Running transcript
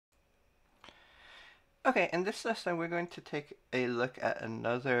Okay, in this lesson we're going to take a look at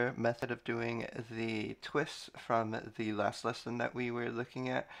another method of doing the twists from the last lesson that we were looking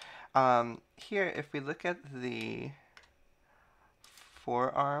at. Here, if we look at the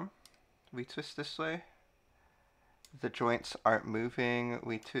forearm, we twist this way. The joints aren't moving.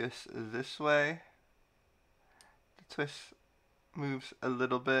 We twist this way. The twist moves a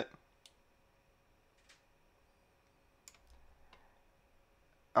little bit.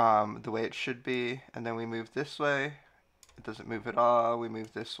 The way it should be, and then we move this way. It doesn't move at all. We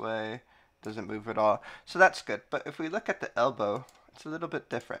move this way. It doesn't move at all. So that's good. But if we look at the elbow, it's a little bit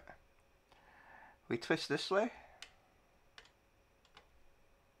different. We twist this way,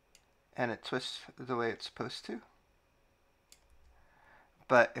 and it twists the way it's supposed to.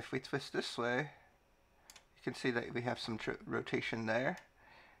 But if we twist this way, you can see that we have some rotation there.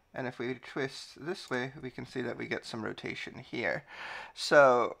 And if we twist this way, we can see that we get some rotation here.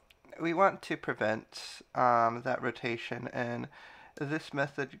 So we want to prevent that rotation, and this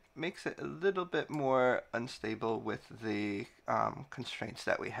method makes it a little bit more unstable with the constraints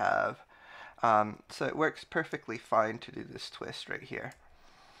that we have. So it works perfectly fine to do this twist right here.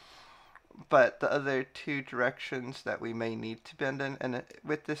 But the other two directions that we may need to bend in, and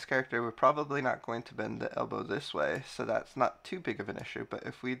with this character we're probably not going to bend the elbow this way, so that's not too big of an issue. But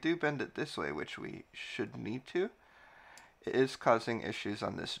if we do bend it this way, which we should need to, it is causing issues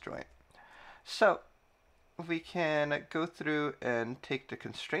on this joint. So we can go through and take the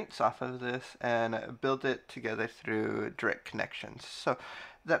constraints off of this and build it together through direct connections. So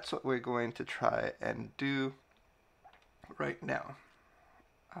that's what we're going to try and do right now.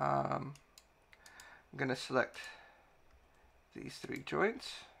 I'm going to select these three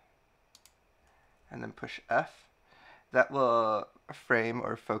joints and then push F. That will frame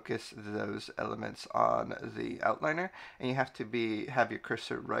or focus those elements on the outliner, and you have to have your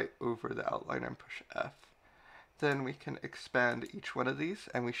cursor right over the outliner and push F. Then we can expand each one of these,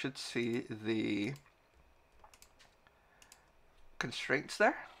 and we should see the constraints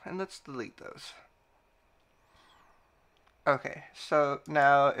there, and let's delete those. Okay, so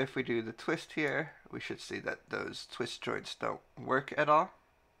now if we do the twist here, we should see that those twist joints don't work at all.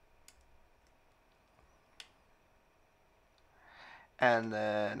 And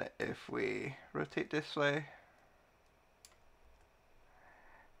then if we rotate this way,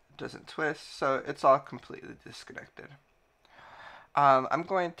 it doesn't twist, so it's all completely disconnected. I'm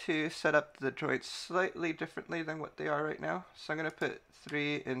going to set up the joints slightly differently than what they are right now. So I'm going to put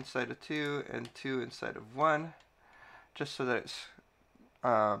 3 inside of 2 and 2 inside of 1, just so that it's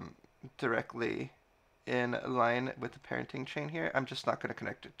directly in line with the parenting chain here. I'm just not going to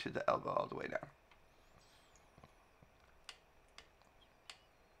connect it to the elbow all the way down.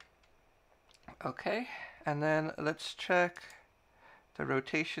 Okay, and then let's check the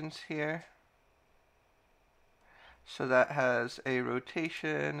rotations here. So that has a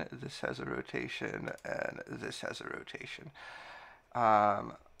rotation, this has a rotation, and this has a rotation.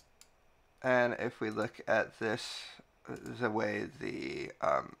 And if we look at this, the way the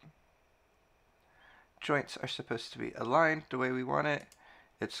joints are supposed to be aligned the way we want it,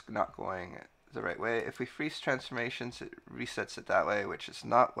 it's not going the right way. If we freeze transformations, it resets it that way, which is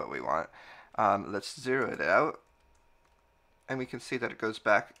not what we want. Let's zero it out, and we can see that it goes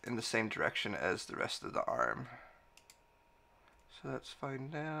back in the same direction as the rest of the arm. So that's fine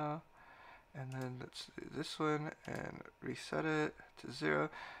now. And then let's do this one and reset it to 0.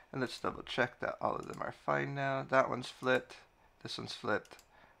 And let's double check that all of them are fine now. That one's flipped, this one's flipped,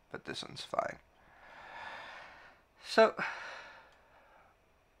 but this one's fine. So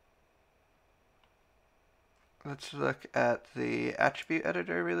let's look at the attribute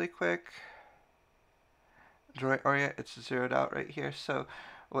editor really quick. Joint orient, it's zeroed out right here. So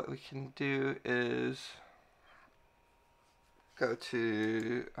what we can do is go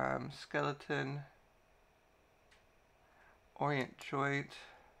to skeleton, orient joint,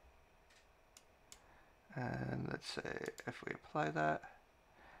 and let's say if we apply that,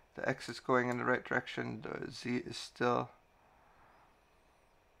 the X is going in the right direction, the Z is still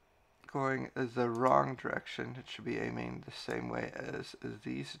going the wrong direction. It should be aiming the same way as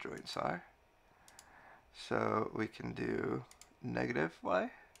these joints are. So we can do negative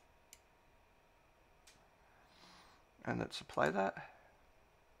Y. And let's apply that.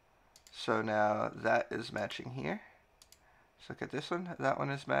 So now that is matching here. Let's look at this one. That one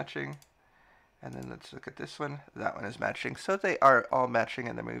is matching. And then let's look at this one. That one is matching. So they are all matching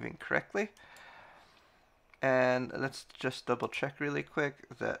and they're moving correctly. And let's just double check really quick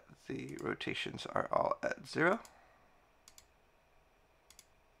that the rotations are all at 0.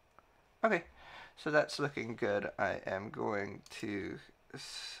 Okay, so that's looking good. I am going to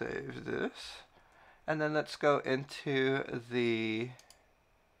save this And then let's go into the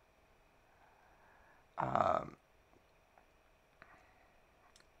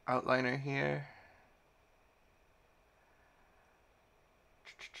outliner here.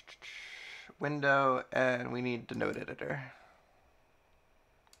 Window, and we need the node editor.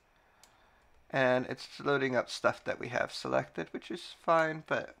 And it's loading up stuff that we have selected, which is fine,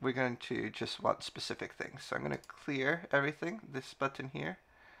 but we're going to just want specific things. So I'm going to clear everything, this button here,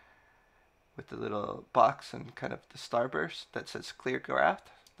 with the little box and kind of the starburst that says clear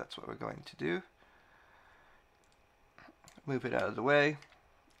graph. That's what we're going to do. Move it out of the way.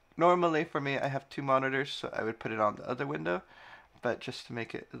 Normally for me I have two monitors, so I would put it on the other window, but just to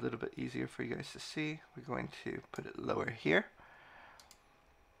make it a little bit easier for you guys to see, we're going to put it lower here.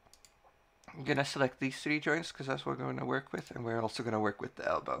 I'm going to select these three joints because that's what we're going to work with, and we're also going to work with the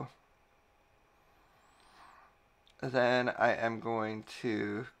elbow. Then I am going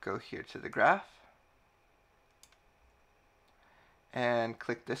to go here to the graph and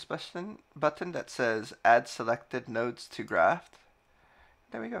click this button that says add selected nodes to graph.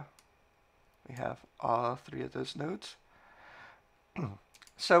 There we go. We have all three of those nodes.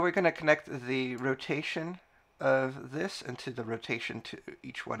 So we're going to connect the rotation of this into the rotation to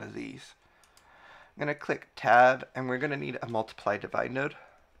each one of these. I'm going to click tab, and we're going to need a multiply divide node.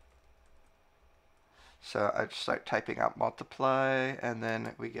 So I just start typing out multiply, and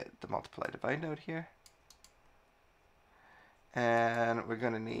then we get the multiply divide node here. And we're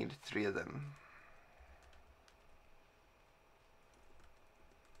going to need three of them.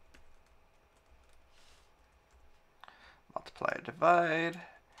 Multiply divide,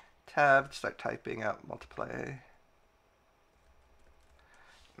 tab, start typing out multiply.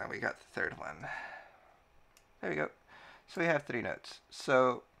 Now we got the third one. There we go. So we have three nodes.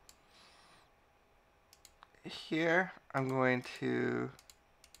 So here I'm going to,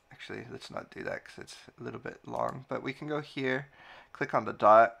 actually let's not do that because it's a little bit long, but we can go here, click on the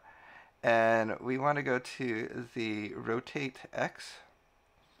dot, and we want to go to the rotate X.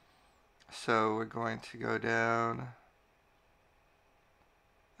 So we're going to go down,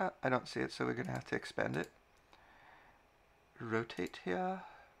 I don't see it, so we're going to have to expand it. Rotate here.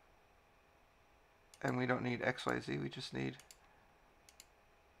 And we don't need X, Y, Z, we just need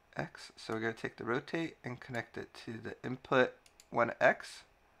X. So we're going to take the rotate and connect it to the input 1X.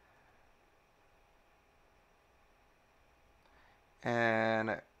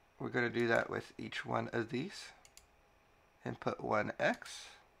 And we're going to do that with each one of these. Input 1X.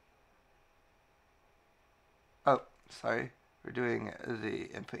 Oh, sorry. We're doing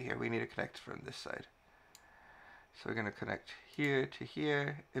the input here. We need to connect from this side. So we're going to connect here to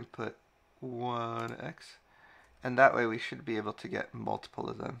here, input 1X, and that way we should be able to get multiple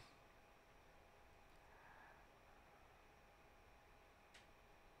of them.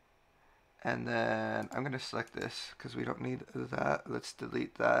 And then I'm going to select this because we don't need that. Let's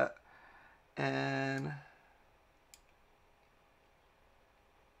delete that. And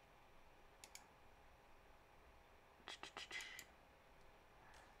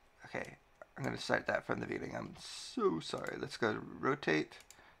okay, I'm going to start that from the beginning. I'm so sorry. Let's go to rotate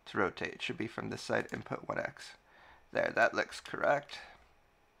to rotate. It should be from this side, input 1X. There, that looks correct.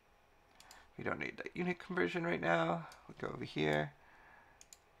 We don't need that unit conversion right now. We'll go over here.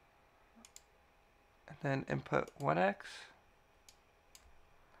 And then input 1X.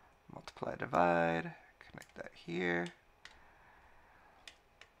 Multiply, divide. Connect that here.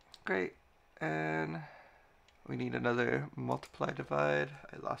 Great. And we need another multiply, divide.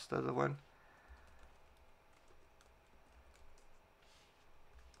 I lost the other one.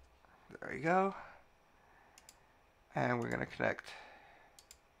 There we go. And we're going to connect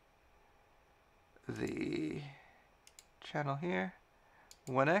the channel here.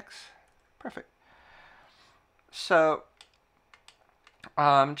 1X. Perfect. So,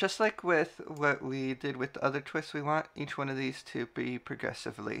 just like with what we did with the other twists, we want each one of these to be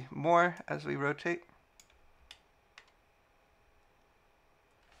progressively more as we rotate.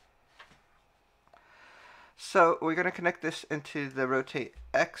 So we're going to connect this into the rotate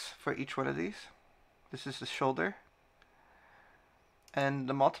X for each one of these. This is the shoulder. And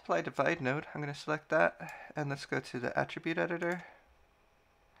the multiply divide node, I'm going to select that, and let's go to the attribute editor.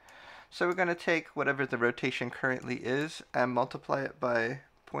 So we're going to take whatever the rotation currently is and multiply it by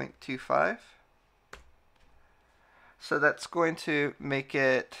 0.25. So that's going to make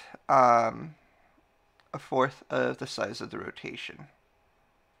it a fourth of the size of the rotation.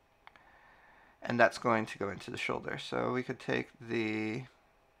 And that's going to go into the shoulder. So we could take the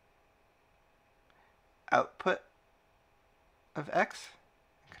output of X,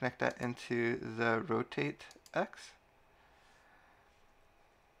 connect that into the rotate X.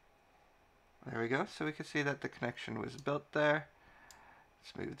 There we go. So we can see that the connection was built there.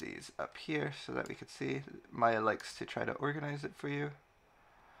 Let's move these up here so that we can see. Maya likes to try to organize it for you.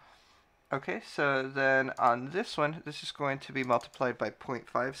 Okay, so then on this one, this is going to be multiplied by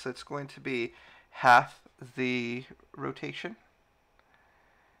 0.5, so it's going to be half the rotation.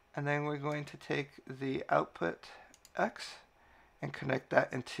 And then we're going to take the output X and connect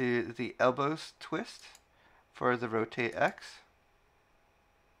that into the elbows twist for the rotate X.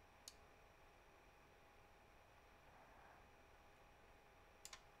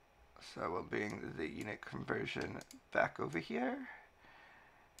 So we'll bring the unit conversion back over here.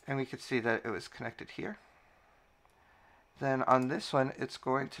 And we can see that it was connected here. Then on this one, it's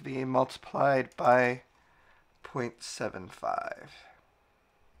going to be multiplied by 0.75.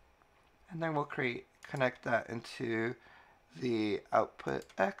 And then we'll connect that into the output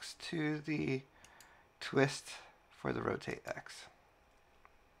X to the twist for the rotate X.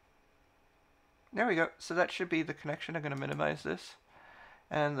 There we go. So that should be the connection. I'm going to minimize this.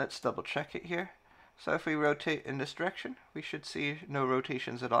 And let's double check it here. So if we rotate in this direction, we should see no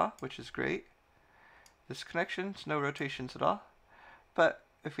rotations at all, which is great. This connection's no rotations at all. But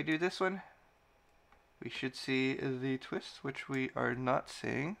if we do this one, we should see the twist, which we are not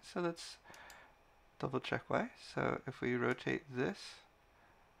seeing. So let's double check why. So if we rotate this,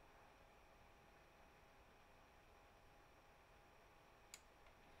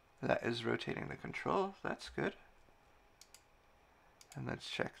 that is rotating the control. That's good. And let's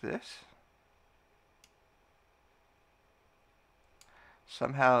check this.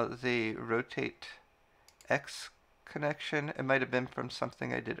 Somehow the rotate X connection, it might have been from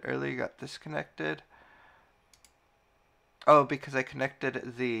something I did earlier, got disconnected. Oh, because I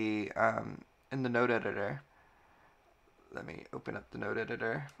connected the, in the node editor. Let me open up the node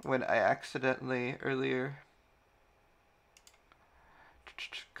editor. When I accidentally earlier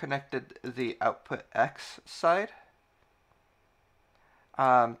connected the output X side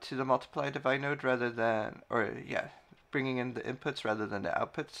to the multiply divide node rather than, bringing in the inputs rather than the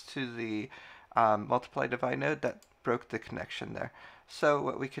outputs to the multiply divide node, that broke the connection there. So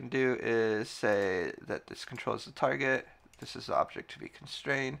what we can do is say that this controls the target, this is the object to be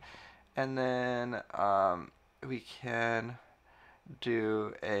constrained, and then we can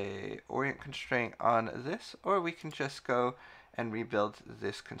do a orient constraint on this, or we can just go and rebuild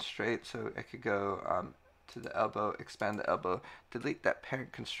this constraint. So I could go to the elbow, expand the elbow, delete that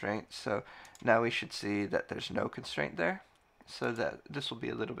parent constraint. So now we should see that there's no constraint there. So that this will be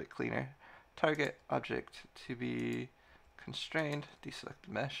a little bit cleaner. Target object to be constrained, deselect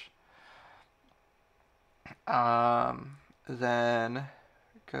the mesh. Then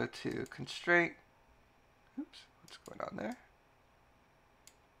go to constraint. Oops, what's going on there?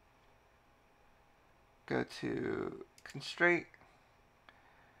 Go to constraint,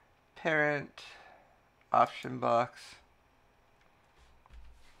 parent, option box,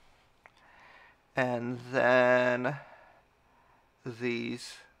 and then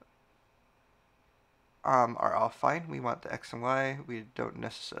these are all fine. We want the X and Y. We don't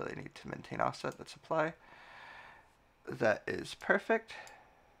necessarily need to maintain offset. Let's apply. That is perfect.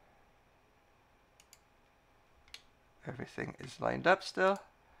 Everything is lined up still.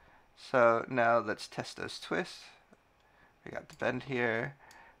 So now let's test those twists. We got the bend here.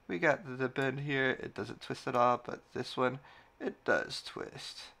 We got the bend here. It doesn't twist at all, but this one, it does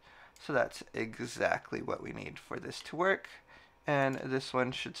twist. So that's exactly what we need for this to work. And this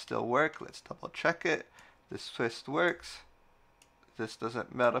one should still work. Let's double check it. This twist works. This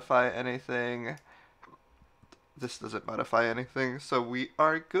doesn't modify anything. This doesn't modify anything. So we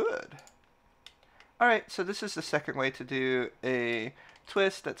are good. Alright, so this is the second way to do a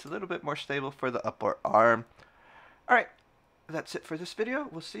twist that's a little bit more stable for the upper arm. Alright, that's it for this video.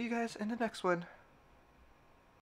 We'll see you guys in the next one.